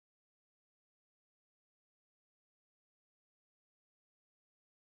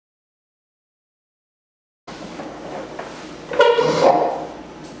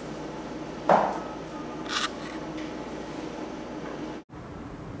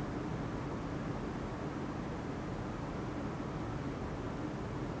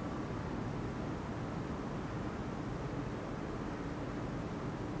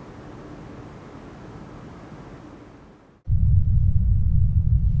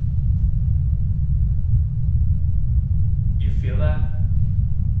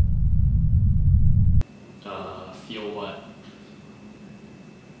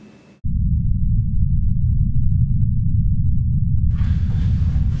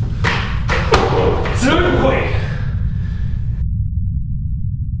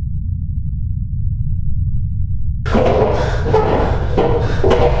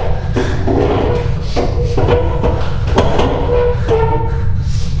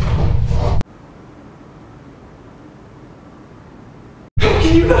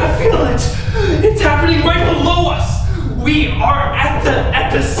Can you not feel it? It's happening right below us. We are at the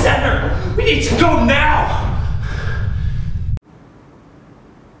epicenter. We need to go now.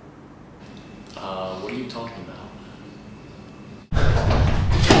 What are you talking about?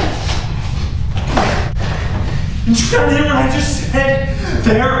 Did you not hear what I just said?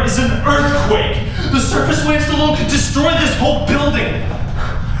 There is an earthquake. The surface waves alone could destroy this whole building.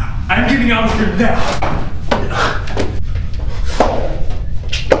 I'm getting out of here now.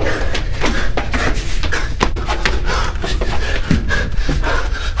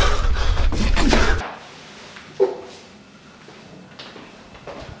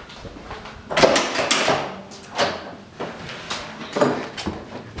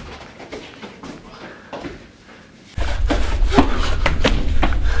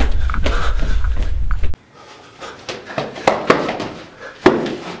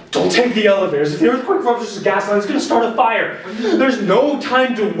 Take the elevators. If the earthquake ruptures the gas line, it's going to start a fire. There's no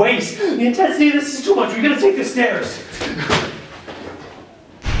time to waste. The intensity of this is too much. We got to take the stairs.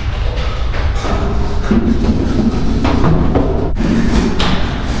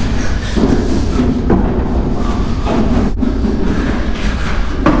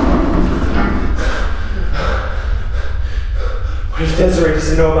 What if Desiree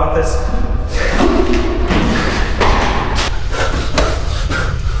doesn't know about this?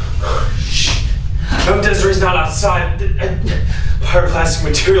 No, Desiree's not outside. Pyroclastic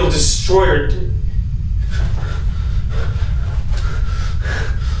material destroyer.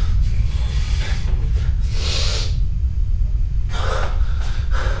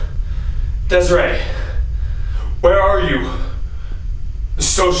 Desiree, where are you? The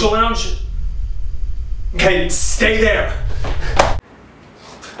social lounge? Okay, stay there.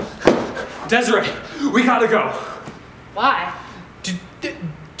 Desiree, we gotta go. Why?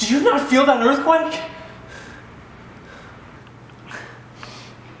 Did you not feel that earthquake?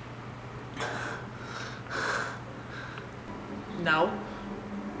 No.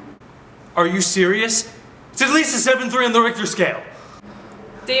 Are you serious? It's at least a 7.3 on the Richter scale.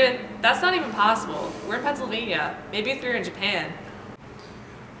 David, that's not even possible. We're in Pennsylvania. Maybe if we were in Japan.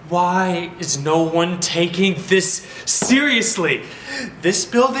 Why is no one taking this seriously? This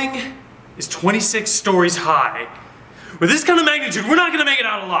building is 26 stories high. With this kind of magnitude, we're not gonna make it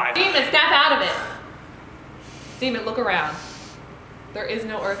out alive. Damon, snap out of it. Damon, look around. There is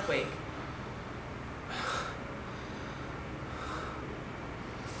no earthquake.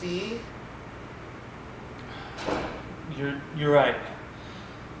 See? You're right.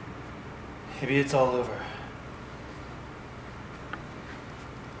 Maybe it's all over.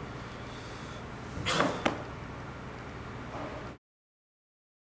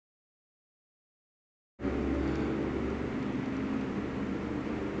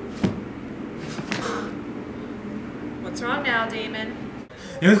 What's wrong now, Damon?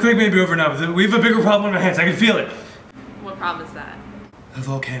 The earthquake may be over now, but we have a bigger problem on our hands. I can feel it. What problem is that? A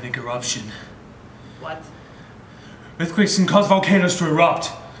volcanic eruption. What? Earthquakes can cause volcanoes to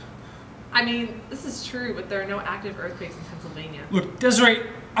erupt. I mean, this is true, but there are no active earthquakes in Pennsylvania. Look, Desiree,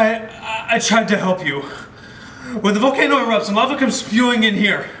 I tried to help you. When the volcano erupts and lava comes spewing in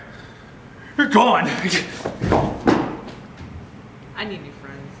here, you're gone. I need new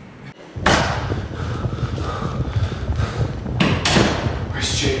friends.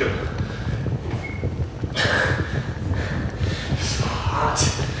 Where's Jacob? It's so hot.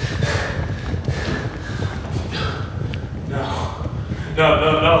 No,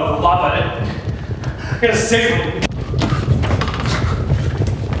 the lava. I gotta save him.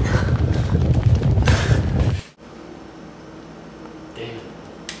 David,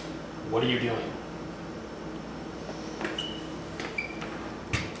 what are you doing?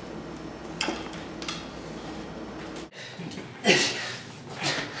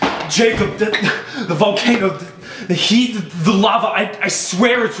 Jacob, the volcano, the heat, the lava, I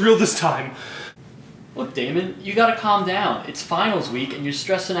swear it's real this time. Look, Damon, you gotta calm down. It's finals week and you're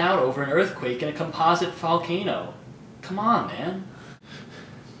stressing out over an earthquake and a composite volcano. Come on, man.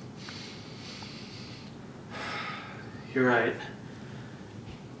 You're right.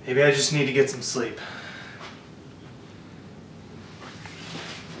 Maybe I just need to get some sleep.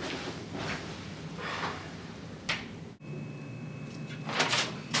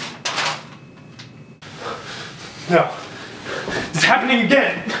 No. It's happening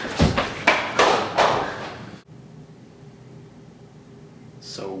again!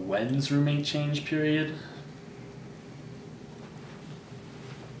 So when's roommate change period?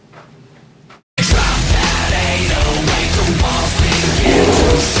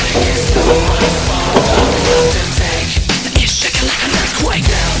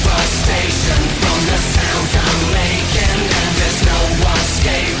 Devastation from the sounds I'm making, and there's no escape.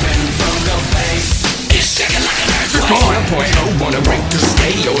 Don't wanna break the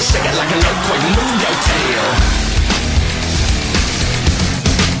scale, shake it like an earthquake, move your tail.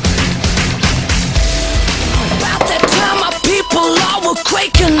 About that time my people all were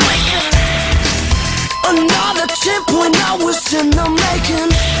quaking. Another chip when I was in the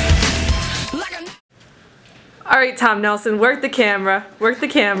making. All right, Tom Nelson, work the camera. Work the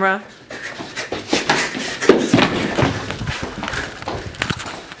camera.